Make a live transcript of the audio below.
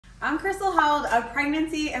I'm Crystal Howell, a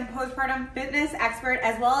pregnancy and postpartum fitness expert,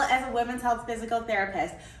 as well as a women's health physical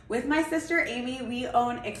therapist. With my sister Amy, we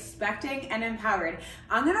own Expecting and Empowered.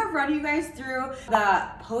 I'm gonna run you guys through the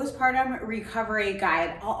postpartum recovery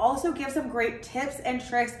guide. I'll also give some great tips and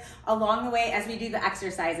tricks along the way as we do the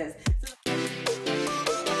exercises.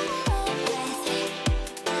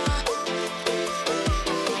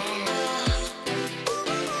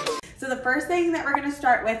 So the first thing that we're gonna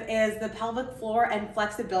start with is the pelvic floor and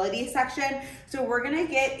flexibility section. So we're gonna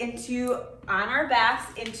get on our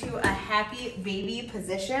backs into a happy baby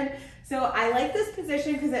position. So I like this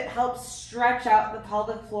position because it helps stretch out the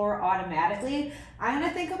pelvic floor automatically. I'm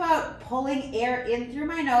gonna think about pulling air in through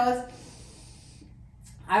my nose.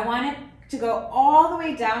 I want it to go all the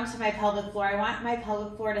way down to my pelvic floor. I want my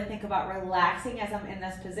pelvic floor to think about relaxing as I'm in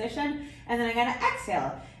this position. And then I'm gonna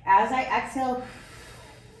exhale. As I exhale,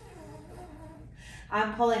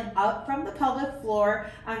 I'm pulling up from the pelvic floor.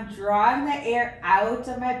 I'm drawing the air out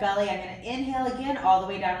of my belly. I'm gonna inhale again all the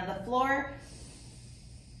way down to the floor.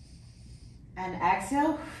 And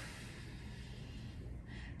exhale.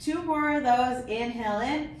 2 more of those. Inhale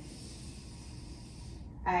in.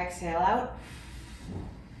 Exhale out.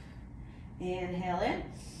 Inhale in.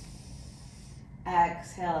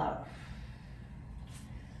 Exhale out.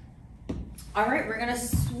 All right, we're gonna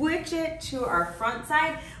switch it to our front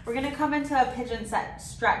side. We're gonna come into a pigeon set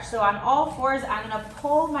stretch. So on all fours, I'm gonna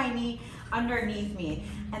pull my knee underneath me.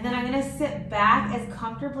 And then I'm gonna sit back as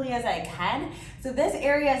comfortably as I can. So this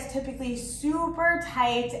area is typically super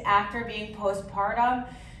tight after being postpartum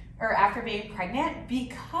or after being pregnant,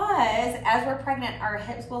 because as we're pregnant, our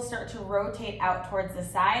hips will start to rotate out towards the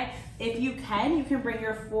side. If you can bring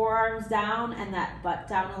your forearms down and that butt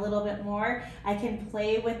down a little bit more. I can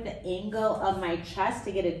play with the angle of my chest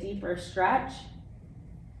to get a deeper stretch.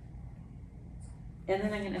 And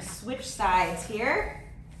then I'm gonna switch sides here.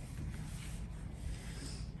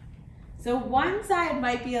 So one side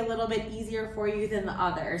might be a little bit easier for you than the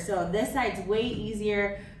other. So this side's way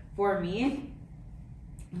easier for me.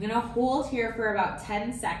 I'm gonna hold here for about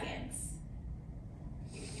 10 seconds.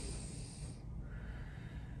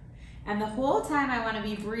 And the whole time I wanna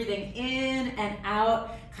be breathing in and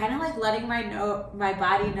out, kind of like letting my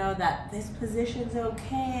body know that this position's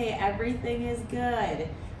okay, everything is good.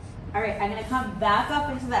 All right, I'm gonna come back up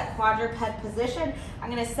into that quadruped position. I'm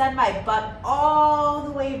gonna send my butt all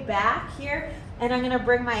the way back here, and I'm gonna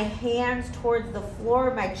bring my hands towards the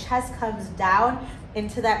floor. My chest comes down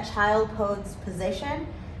into that child pose position.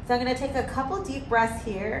 So I'm gonna take a couple deep breaths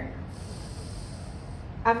here.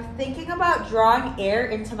 I'm thinking about drawing air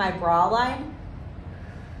into my bra line.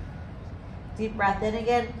 Deep breath in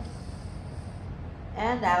again,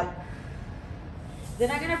 and out.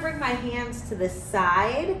 Then I'm gonna bring my hands to the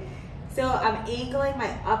side. So I'm angling my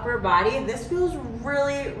upper body. This feels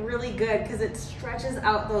really, really good because it stretches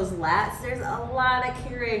out those lats. There's a lot of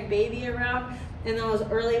carrying baby around in those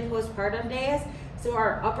early postpartum days. So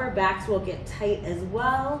our upper backs will get tight as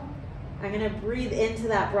well. I'm gonna breathe into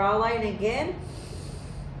that bra line again.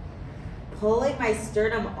 Pulling my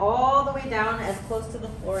sternum all the way down as close to the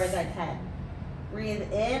floor as I can. Breathe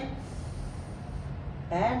in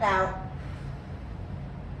and out.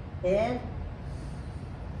 In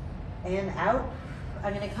and out.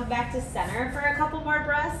 I'm gonna come back to center for a couple more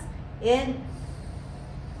breaths. In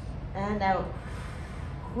and out.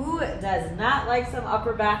 Who does not like some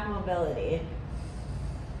upper back mobility?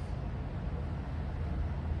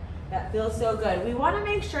 That feels so good. We wanna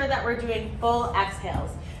make sure that we're doing full exhales.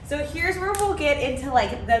 So here's where we'll get into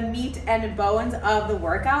like the meat and bones of the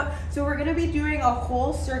workout. So we're gonna be doing a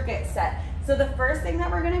whole circuit set. So the first thing that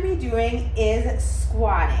we're gonna be doing is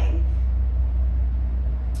squatting.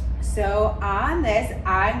 So on this,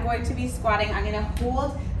 I'm going to be squatting. I'm gonna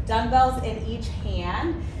hold dumbbells in each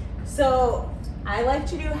hand. So I like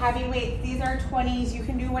to do heavy weights. These are 20s. You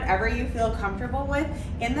can do whatever you feel comfortable with.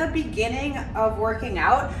 In the beginning of working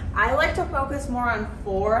out, I like to focus more on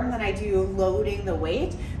form than I do loading the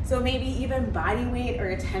weight. So maybe even body weight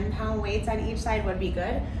or 10-pound weights on each side would be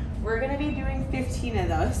good. We're gonna be doing 15 of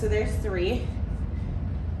those, so there's 3.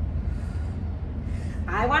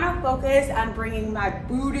 I wanna focus on bringing my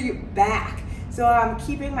booty back. So I'm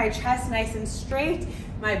keeping my chest nice and straight,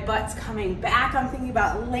 my butt's coming back. I'm thinking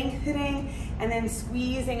about lengthening and then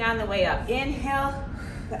squeezing on the way up. Inhale,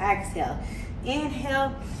 exhale.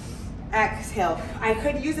 Inhale, exhale. I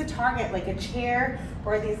could use a target like a chair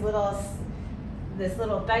or this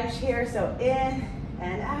little bench here. So in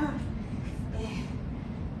and out.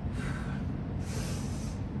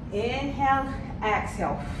 Inhale,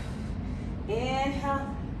 exhale.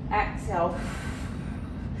 Inhale, exhale.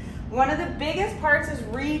 One of the biggest parts is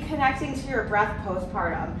reconnecting to your breath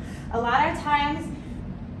postpartum. A lot of times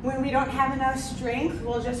when we don't have enough strength,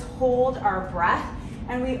 we'll just hold our breath,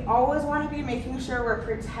 and we always want to be making sure we're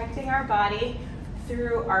protecting our body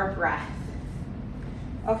through our breath.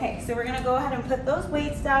 Okay, so we're gonna go ahead and put those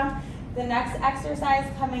weights down. The next exercise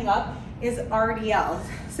coming up is RDLs.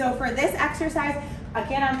 So for this exercise,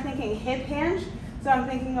 again, I'm thinking hip hinge. So I'm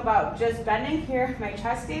thinking about just bending here, my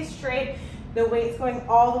chest stays straight, the weight's going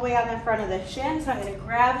all the way on the front of the shin. So I'm gonna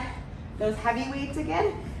grab those heavy weights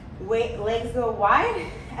again, legs go wide,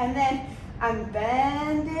 and then I'm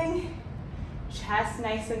bending, chest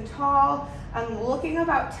nice and tall. I'm looking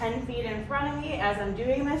about 10 feet in front of me as I'm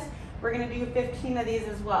doing this. We're gonna do 15 of these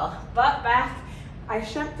as well. Butt back, I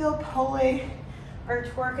shouldn't feel pulling or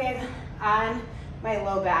twerking on my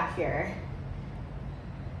low back here.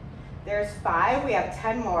 There's 5, we have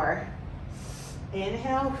 10 more.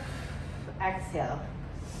 Inhale, exhale.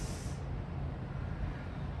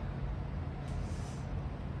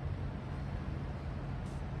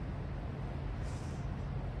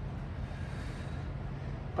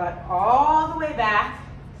 But all the way back.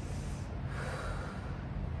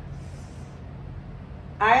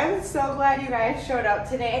 I am so glad you guys showed up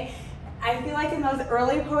today. I feel like in those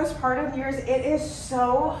early postpartum years, it is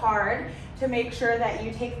so hard to make sure that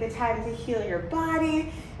you take the time to heal your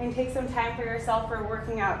body and take some time for yourself for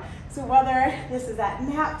working out. So whether this is at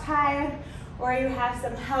nap time or you have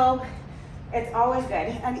some help, it's always good.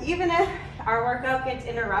 And even if our workout gets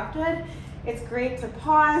interrupted, it's great to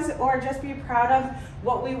pause or just be proud of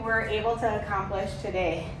what we were able to accomplish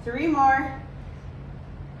today. 3 more.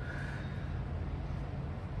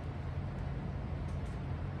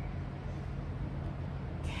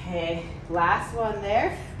 Okay, last one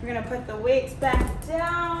there. We're gonna put the weights back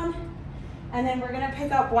down, and then we're gonna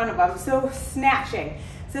pick up one of them. So snatching.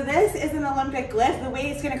 So this is an Olympic lift. The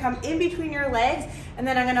weight is gonna come in between your legs, and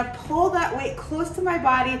then I'm gonna pull that weight close to my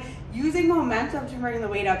body, using momentum to bring the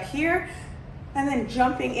weight up here, and then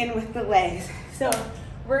jumping in with the legs. So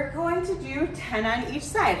we're going to do 10 on each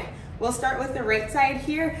side. We'll start with the right side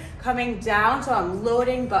here, coming down, so I'm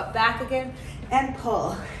loading, butt back again, and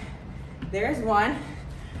pull. There's 1,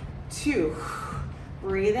 2,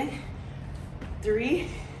 breathing, 3,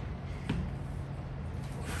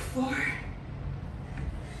 4,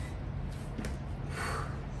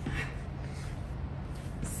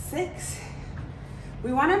 6.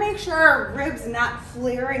 We want to make sure our ribs not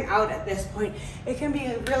flaring out at this point. It can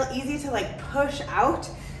be real easy to like push out,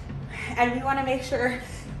 and we want to make sure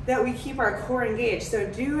that we keep our core engaged. So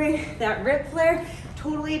doing that rib flare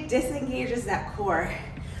totally disengages that core.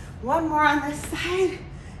 1 more on this side,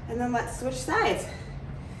 and then let's switch sides.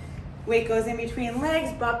 Weight goes in between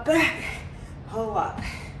legs, butt back, pull up.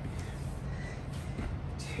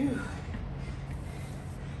 2,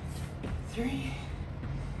 3,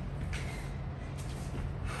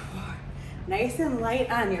 4. Nice and light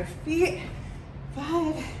on your feet.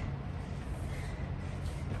 5,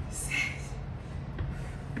 6,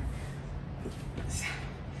 7.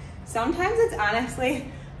 Sometimes it's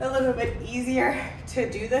honestly a little bit easier to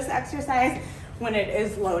do this exercise when it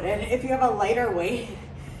is loaded. If you have a lighter weight,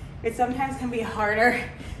 it sometimes can be harder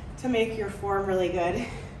to make your form really good.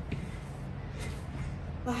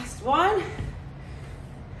 Last one.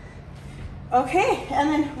 Okay, and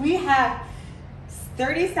then we have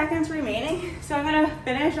 30 seconds remaining. So I'm gonna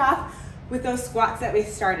finish off with those squats that we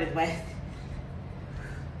started with.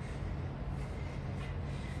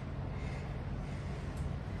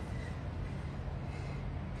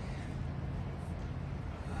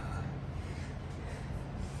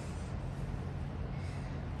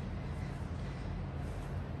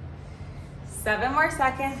 Seven more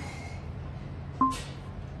seconds.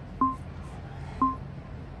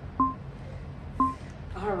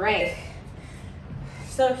 All right.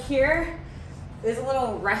 So here is a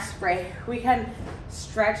little rest break. We can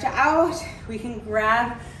stretch out. We can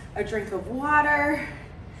grab a drink of water,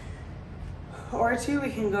 or 2,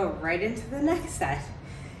 we can go right into the next set.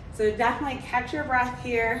 So definitely catch your breath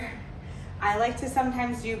here. I like to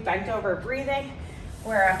sometimes do bent over breathing,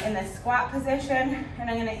 where I'm in the squat position, and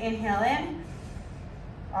I'm gonna inhale in,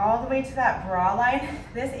 all the way to that bra line.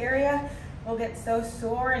 This area will get so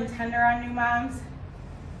sore and tender on new moms.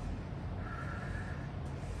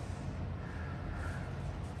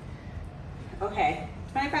 Okay,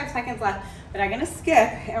 25 seconds left, but I'm gonna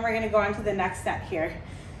skip and we're gonna go on to the next set here.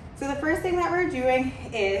 So the first thing that we're doing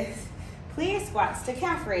is plie squats to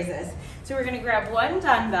calf raises. So we're gonna grab 1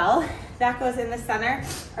 dumbbell, that goes in the center,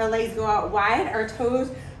 our legs go out wide, our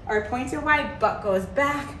toes are pointed wide, butt goes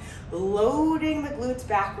back, loading the glutes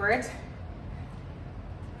backwards.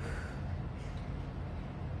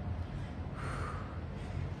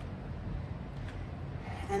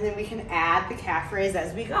 And then we can add the calf raise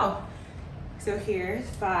as we go. So here's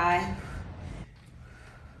 5.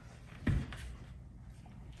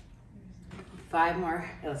 5 more.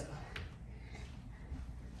 Let's go.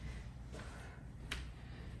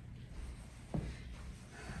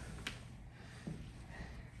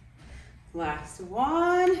 Last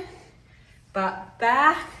one. Butt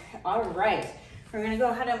back. All right. We're gonna go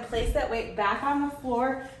ahead and place that weight back on the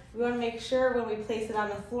floor. We wanna make sure when we place it on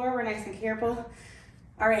the floor, we're nice and careful.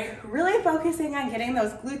 All right, really focusing on getting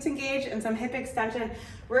those glutes engaged and some hip extension.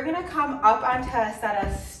 We're gonna come up onto a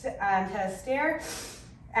stair.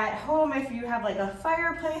 At home, if you have like a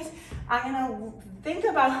fireplace, I'm gonna think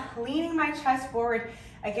about leaning my chest forward.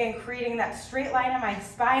 Again, creating that straight line in my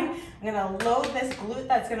spine. I'm gonna load this glute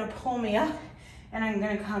that's gonna pull me up, and I'm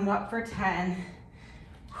gonna come up for 10.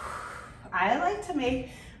 I like to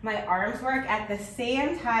make my arms work at the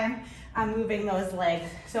same time I'm moving those legs.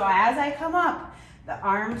 So as I come up, the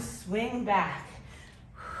arms swing back.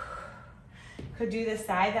 Could do the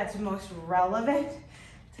side that's most relevant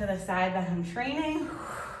to the side that I'm training.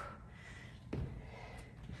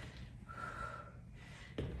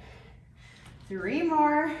 3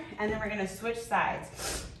 more, and then we're gonna switch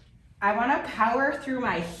sides. I wanna power through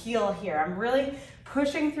my heel here. I'm really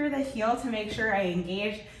pushing through the heel to make sure I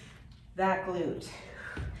engage that glute.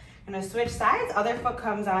 I'm gonna switch sides, other foot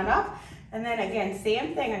comes on up, and then again,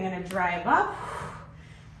 same thing, I'm gonna drive up,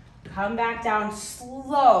 come back down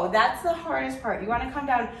slow. That's the hardest part. You wanna come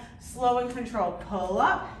down slow and controlled. Pull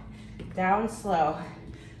up, down slow.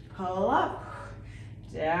 Pull up,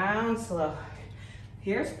 down slow.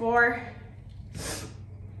 Here's 4,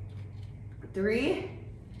 3,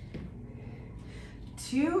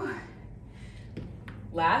 2,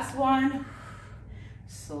 last one,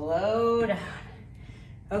 slow down.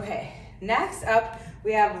 Okay, next up,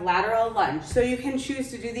 we have lateral lunge. So you can choose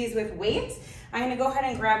to do these with weights. I'm gonna go ahead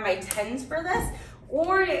and grab my 10s for this,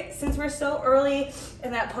 or since we're still early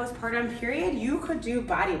in that postpartum period, you could do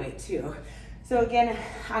body weight too. So again,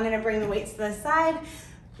 I'm gonna bring the weights to the side,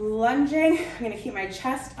 lunging. I'm gonna keep my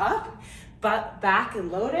chest up, butt back and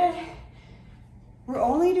loaded. We're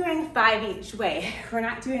only doing 5 each way. We're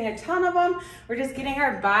not doing a ton of them. We're just getting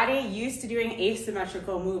our body used to doing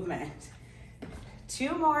asymmetrical movement.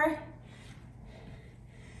 2 more.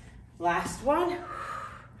 Last one.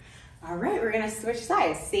 All right, we're gonna switch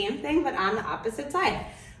sides. Same thing, but on the opposite side.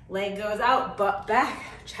 Leg goes out, butt back,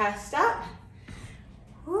 chest up.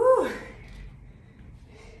 Woo.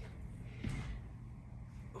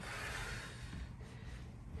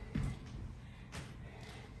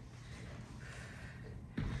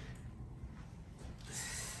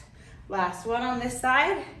 Last one on this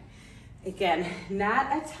side. Again, not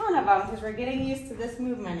a ton of them because we're getting used to this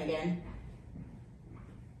movement again.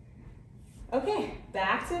 Okay,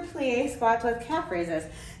 back to plie squats with calf raises.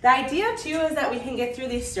 The idea too is that we can get through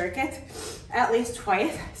these circuits at least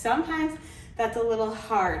twice. Sometimes that's a little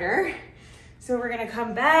harder. So we're gonna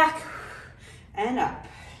come back and up.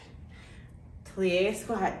 Plie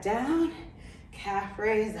squat down, calf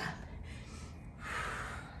raise up.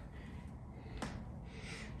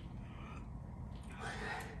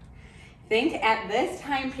 Think at this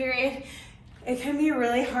time period, it can be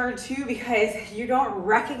really hard too because you don't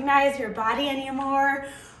recognize your body anymore,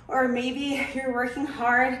 or maybe you're working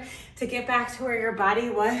hard to get back to where your body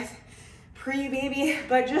was pre-baby,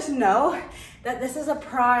 but just know that this is a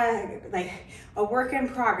work in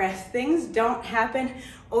progress. Things don't happen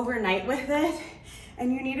overnight with it,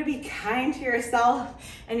 and you need to be kind to yourself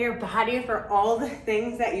and your body for all the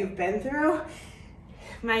things that you've been through.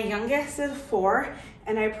 My youngest is 4,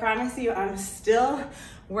 and I promise you I'm still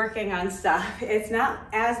working on stuff. It's not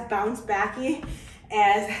as bounce backy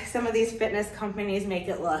as some of these fitness companies make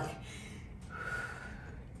it look.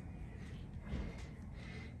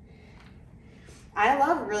 I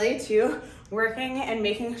love really too working and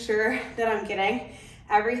making sure that I'm getting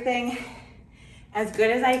everything as good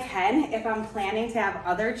as I can if I'm planning to have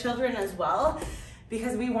other children as well,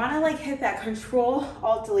 because we want to hit that Control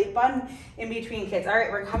Alt Delete button in between kids. All right,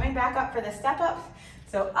 we're coming back up for the step up.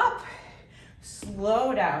 So up,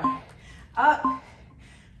 slow down, up,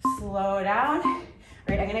 slow down. All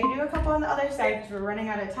right, I'm gonna do a couple on the other side because we're running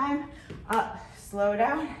out of time. Up, slow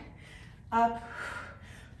down, up,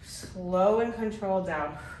 slow and controlled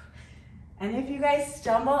down. And if you guys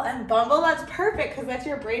stumble and bumble, that's perfect because that's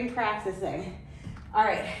your brain practicing. All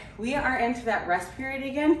right, we are into that rest period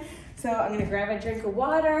again. So I'm gonna grab a drink of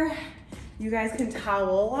water. You guys can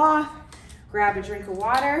towel off, grab a drink of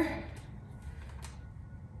water.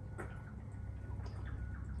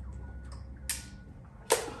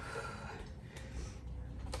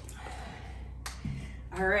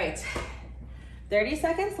 All right, 30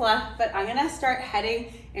 seconds left, but I'm gonna start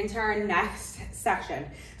heading into our next section.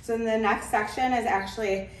 So in the next section is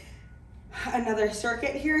actually another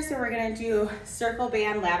circuit here. So we're gonna do circle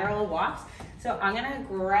band lateral walks. So I'm gonna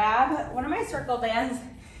grab one of my circle bands,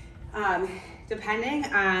 depending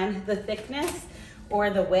on the thickness or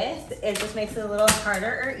the width, it just makes it a little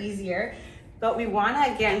harder or easier. But we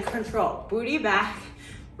wanna, again, control booty back.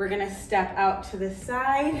 We're gonna step out to the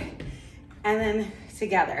side and then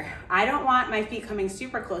together. I don't want my feet coming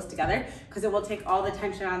super close together because it will take all the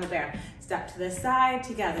tension on the band. Step to the side,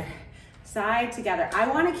 together, side, together. I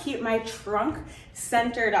wanna keep my trunk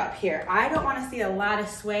centered up here. I don't wanna see a lot of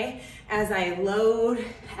sway as I load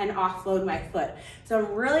and offload my foot. So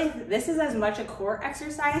I'm really, this is as much a core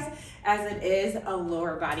exercise as it is a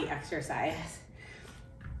lower body exercise.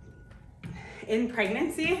 In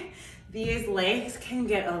pregnancy, these legs can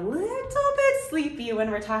get a little bit sleepy when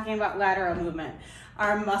we're talking about lateral movement.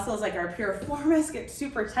 Our muscles, like our piriformis, get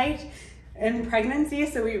super tight in pregnancy,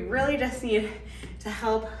 so we really just need to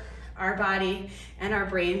help our body and our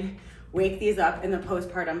brain wake these up in the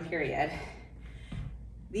postpartum period.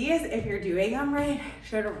 These, if you're doing them right,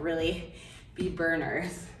 should really be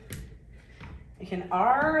burners. I can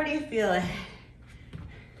already feel it.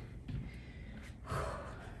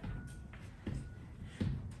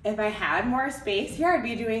 If I had more space here, I'd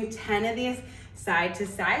be doing 10 of these side to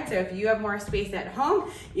side. So if you have more space at home,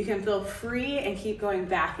 you can feel free and keep going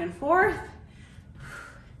back and forth.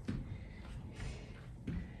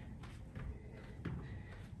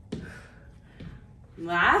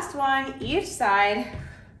 Last one, each side.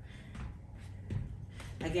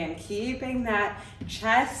 Again, keeping that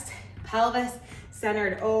chest, pelvis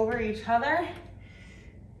centered over each other.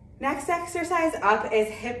 Next exercise up is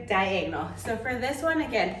hip diagonal. So for this one,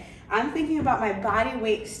 again, I'm thinking about my body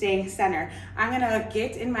weight staying center. I'm gonna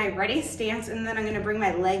get in my ready stance and then I'm gonna bring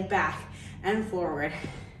my leg back and forward.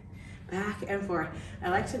 Back and forward. I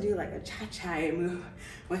like to do like a cha-cha move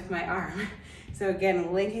with my arm. So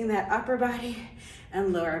again, linking that upper body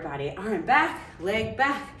and lower body. Arm back,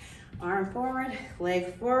 arm forward,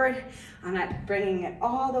 leg forward. I'm not bringing it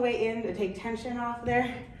all the way in to take tension off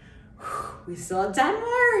there. We still have 10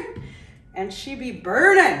 more, and she be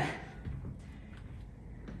burning.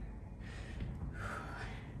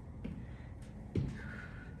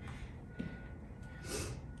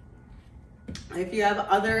 If you have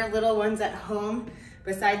other little ones at home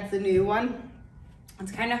besides the new one,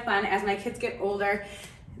 it's kind of fun. As my kids get older,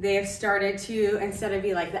 they have started to, instead of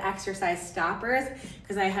be like the exercise stoppers,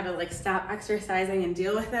 because I had to like stop exercising and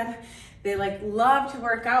deal with them, they like love to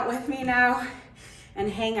work out with me now and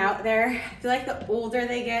hang out there. I feel like the older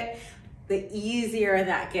they get, the easier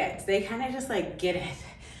that gets. They kind of just like get it.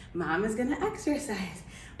 Mom is gonna exercise.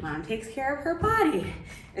 Mom takes care of her body.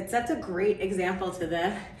 It sets a great example to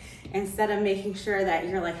them instead of making sure that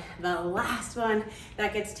you're like the last one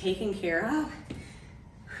that gets taken care of.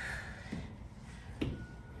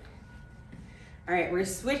 All right, we're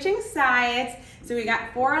switching sides. So we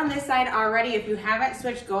got 4 on this side already. If you haven't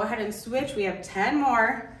switched, go ahead and switch. We have 10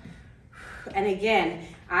 more. And again,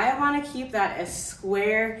 I want to keep that as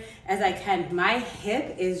square as I can. My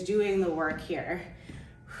hip is doing the work here.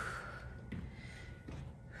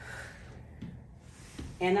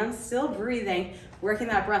 And I'm still breathing, working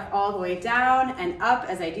that breath all the way down and up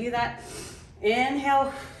as I do that.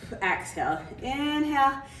 Inhale, exhale,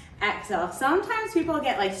 inhale, exhale. Sometimes people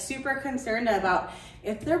get like super concerned about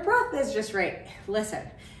if their breath is just right. Listen.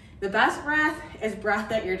 The best breath is breath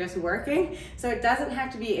that you're just working, so it doesn't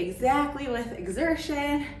have to be exactly with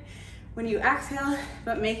exertion when you exhale,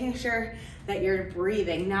 but making sure that you're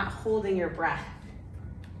breathing, not holding your breath.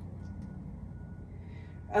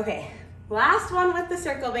 Okay, last one with the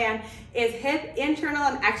circle band is hip internal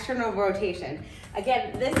and external rotation.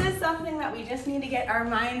 Again, this is something that we just need to get our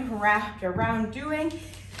mind wrapped around doing.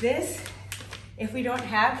 This, if we don't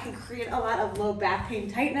have, can create a lot of low back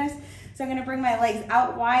pain tightness. So I'm gonna bring my legs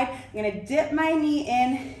out wide. I'm gonna dip my knee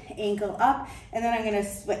in, ankle up, and then I'm gonna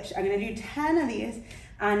switch. I'm gonna do 10 of these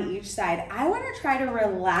on each side. I wanna try to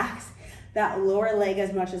relax that lower leg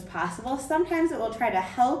as much as possible. Sometimes it will try to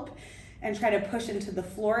help and try to push into the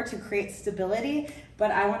floor to create stability,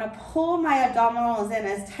 but I wanna pull my abdominals in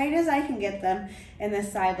as tight as I can get them in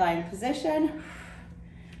this sideline position.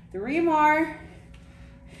 3 more.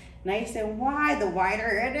 Nice and wide. The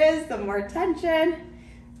wider it is, the more tension.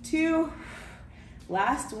 2,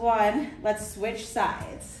 last one. Let's switch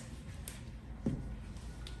sides.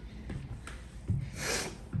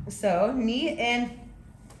 So knee in,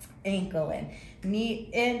 ankle in, knee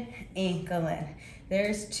in, ankle in.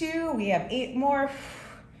 There's 2, we have 8 more.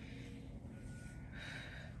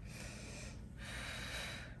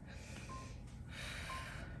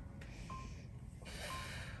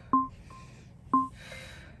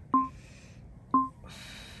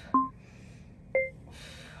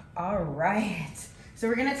 All right. So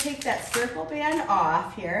we're gonna take that circle band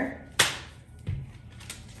off here.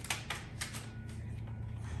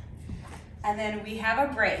 And then we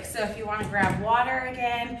have a break. So if you wanna grab water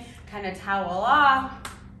again, kind of towel off.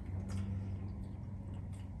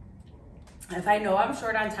 If I know I'm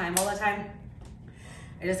short on time all the time,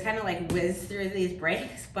 I just kind of like whiz through these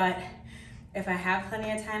breaks, but if I have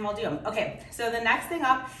plenty of time, I'll do them. Okay, so the next thing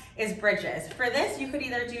up is bridges. For this, you could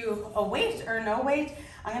either do a weight or no weight.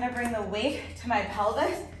 I'm gonna bring the weight to my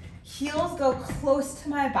pelvis, heels go close to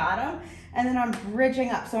my bottom, and then I'm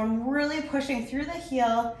bridging up. So I'm really pushing through the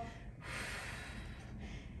heel,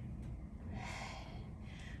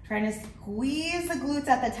 trying to squeeze the glutes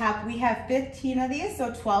at the top. We have 15 of these,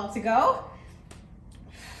 so 12 to go.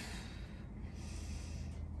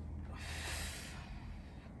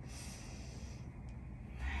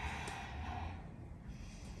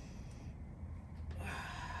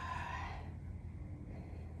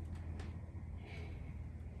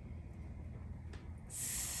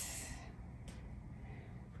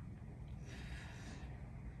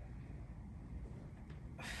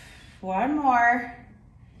 One more.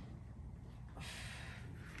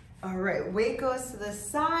 All right, weight goes to the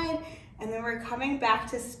side, and then we're coming back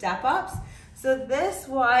to step ups. So this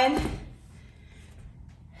one,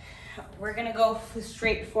 we're gonna go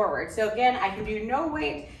straight forward. So again, I can do no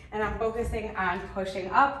weight, and I'm focusing on pushing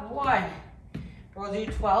up. 1, we'll do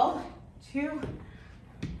 12, 2,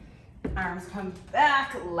 arms come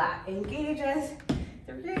back, lat engages,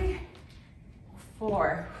 3,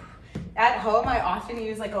 4. At home, I often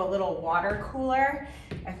use like a little water cooler.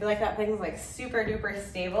 I feel like that thing's like super duper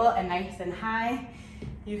stable and nice and high.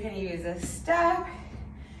 You can use a step.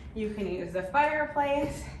 You can use the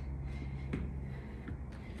fireplace.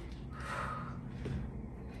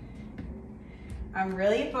 I'm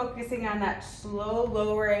really focusing on that slow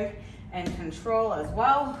lowering and control as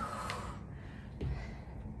well.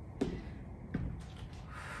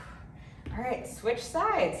 All right, switch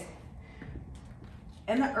sides.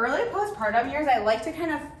 In the early postpartum years, I like to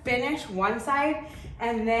kind of finish one side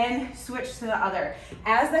and then switch to the other.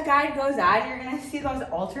 As the guide goes on, you're gonna see those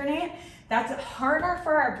alternate. That's harder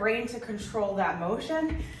for our brain to control that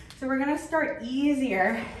motion. So we're gonna start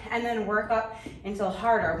easier and then work up until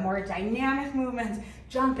harder, more dynamic movements,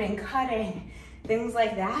 jumping, cutting, things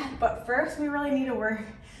like that. But first, we really need to work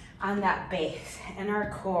on that base and our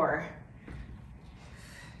core.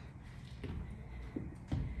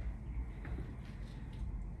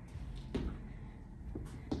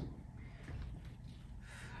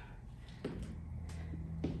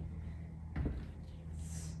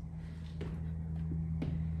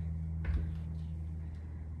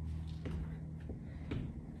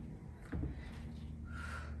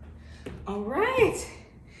 All right,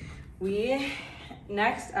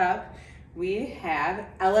 next up, we have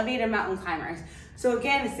elevated mountain climbers. So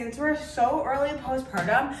again, since we're so early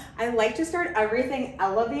postpartum, I like to start everything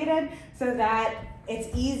elevated so that it's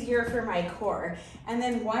easier for my core. And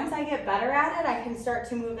then once I get better at it, I can start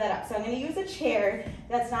to move that up. So I'm gonna use a chair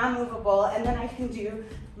that's non-movable, and then I can do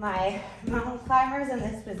my mountain climbers in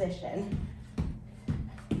this position.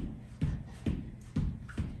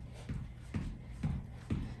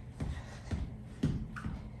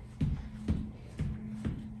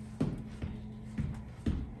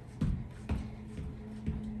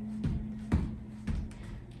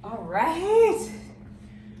 All right.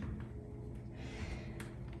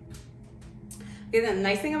 Okay, the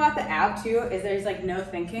nice thing about the ab too is there's like no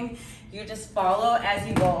thinking. You just follow as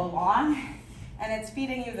you go along, and it's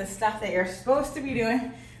feeding you the stuff that you're supposed to be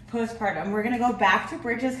doing postpartum. We're gonna go back to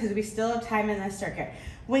bridges because we still have time in this circuit.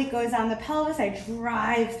 Weight goes on the pelvis. I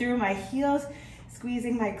drive through my heels,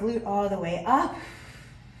 squeezing my glute all the way up.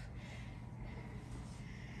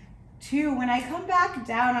 2, when I come back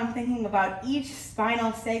down, I'm thinking about each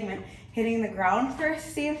spinal segment hitting the ground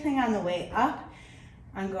first. Same thing on the way up.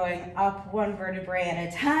 I'm going up 1 vertebrae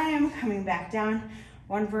at a time, coming back down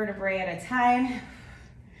 1 vertebrae at a time.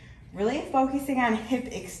 Really focusing on hip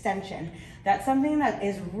extension. That's something that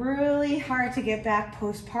is really hard to get back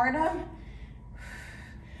postpartum.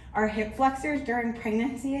 Our hip flexors during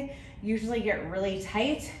pregnancy usually get really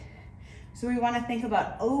tight. So we want to think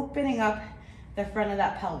about opening up the front of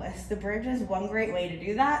that pelvis. The bridge is one great way to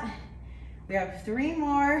do that. We have 3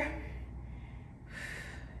 more.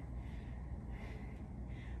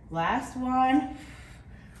 Last one.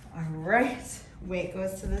 All right, weight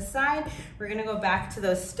goes to the side. We're gonna go back to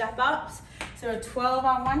those step ups. So 12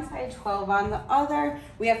 on one side, 12 on the other.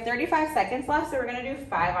 We have 35 seconds left, so we're gonna do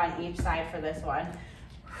 5 on each side for this one.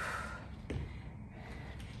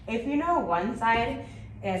 If you know one side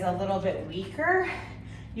is a little bit weaker,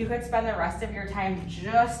 You could spend the rest of your time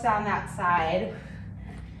just on that side.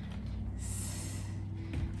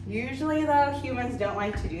 Usually though, humans don't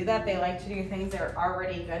like to do that. They like to do things they're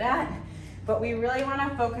already good at, but we really want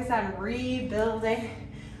to focus on rebuilding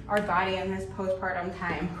our body in this postpartum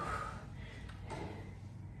time.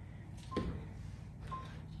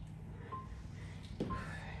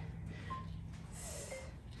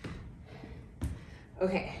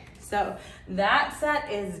 Okay, so that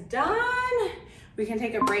set is done. We can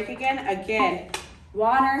take a break again. Again,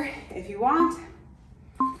 water if you want.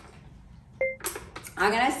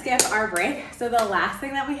 I'm gonna skip our break. So the last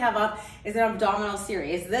thing that we have up is an abdominal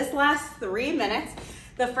series. This lasts 3 minutes.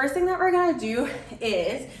 The first thing that we're gonna do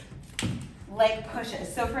is leg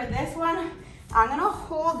pushes. So for this one, I'm gonna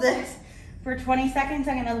hold this for 20 seconds.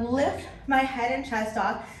 I'm gonna lift my head and chest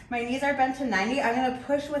off. My knees are bent to 90. I'm gonna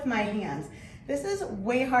push with my hands. This is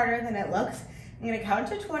way harder than it looks. I'm gonna count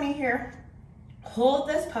to 20 here. Hold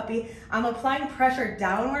this puppy. I'm applying pressure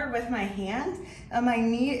downward with my hands, and my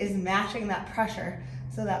knee is matching that pressure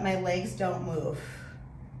so that my legs don't move.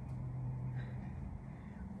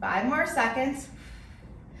 5 more seconds.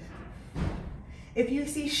 If you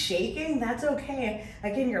see shaking, that's okay.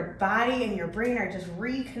 Again, your body and your brain are just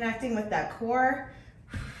reconnecting with that core.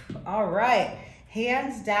 All right,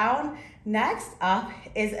 hands down. Next up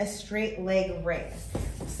is a straight leg raise.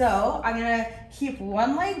 So I'm gonna keep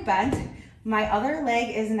one leg bent. My other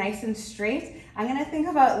leg is nice and straight. I'm gonna think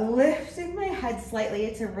about lifting my head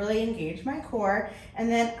slightly to really engage my core, and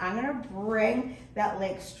then I'm gonna bring that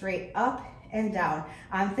leg straight up and down.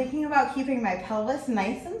 I'm thinking about keeping my pelvis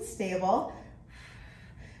nice and stable.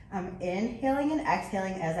 I'm inhaling and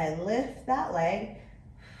exhaling as I lift that leg.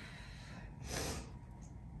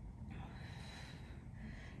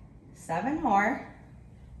 7 more.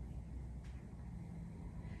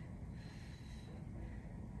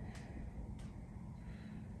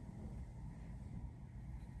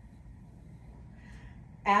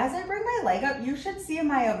 As I bring my leg up, you should see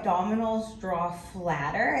my abdominals draw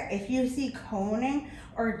flatter. If you see coning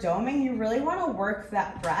or doming, you really want to work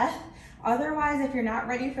that breath. Otherwise, if you're not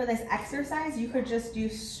ready for this exercise, you could just do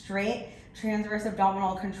straight transverse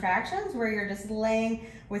abdominal contractions where you're just laying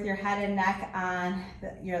with your head and neck on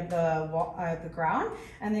the ground,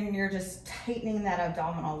 and then you're just tightening that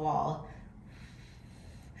abdominal wall.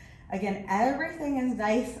 Again, everything is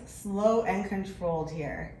nice, slow, and controlled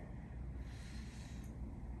here.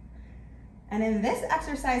 And in this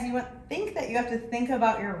exercise, you would think that you have to think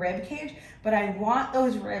about your rib cage, but I want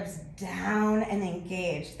those ribs down and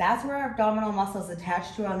engaged. That's where our abdominal muscles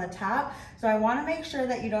attached to on the top. So I want to make sure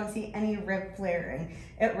that you don't see any rib flaring.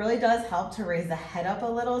 It really does help to raise the head up a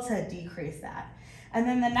little to decrease that. And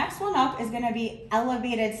then the next one up is going to be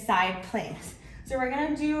elevated side planks. So we're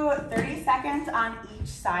going to do 30 seconds on each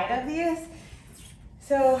side of these.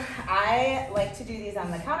 So I like to do these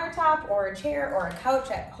on the countertop or a chair or a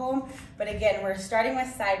couch at home. But again, we're starting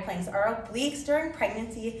with side planks. Our obliques during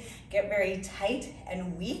pregnancy get very tight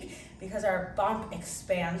and weak because our bump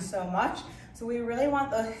expands so much. So we really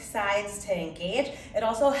want those sides to engage. It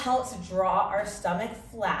also helps draw our stomach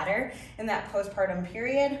flatter in that postpartum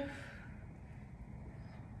period.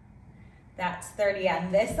 That's 30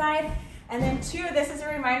 on this side. And then 2, this is a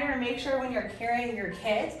reminder to make sure when you're carrying your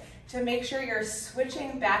kids to make sure you're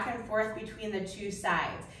switching back and forth between the 2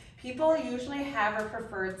 sides. People usually have a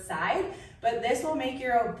preferred side, but this will make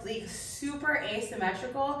your obliques super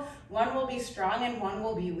asymmetrical. One will be strong and one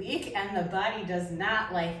will be weak, and the body does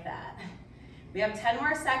not like that. We have 10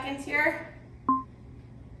 more seconds here.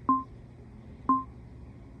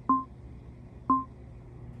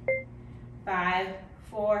 5,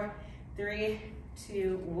 4, 3,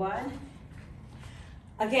 2, 1.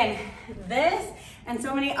 Again, this and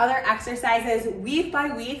so many other exercises week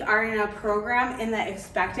by week are in a program in the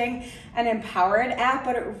Expecting and Empowered app,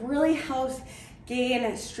 but it really helps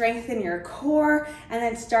gain strength in your core and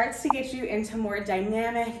then starts to get you into more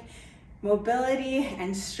dynamic mobility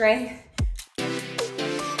and strength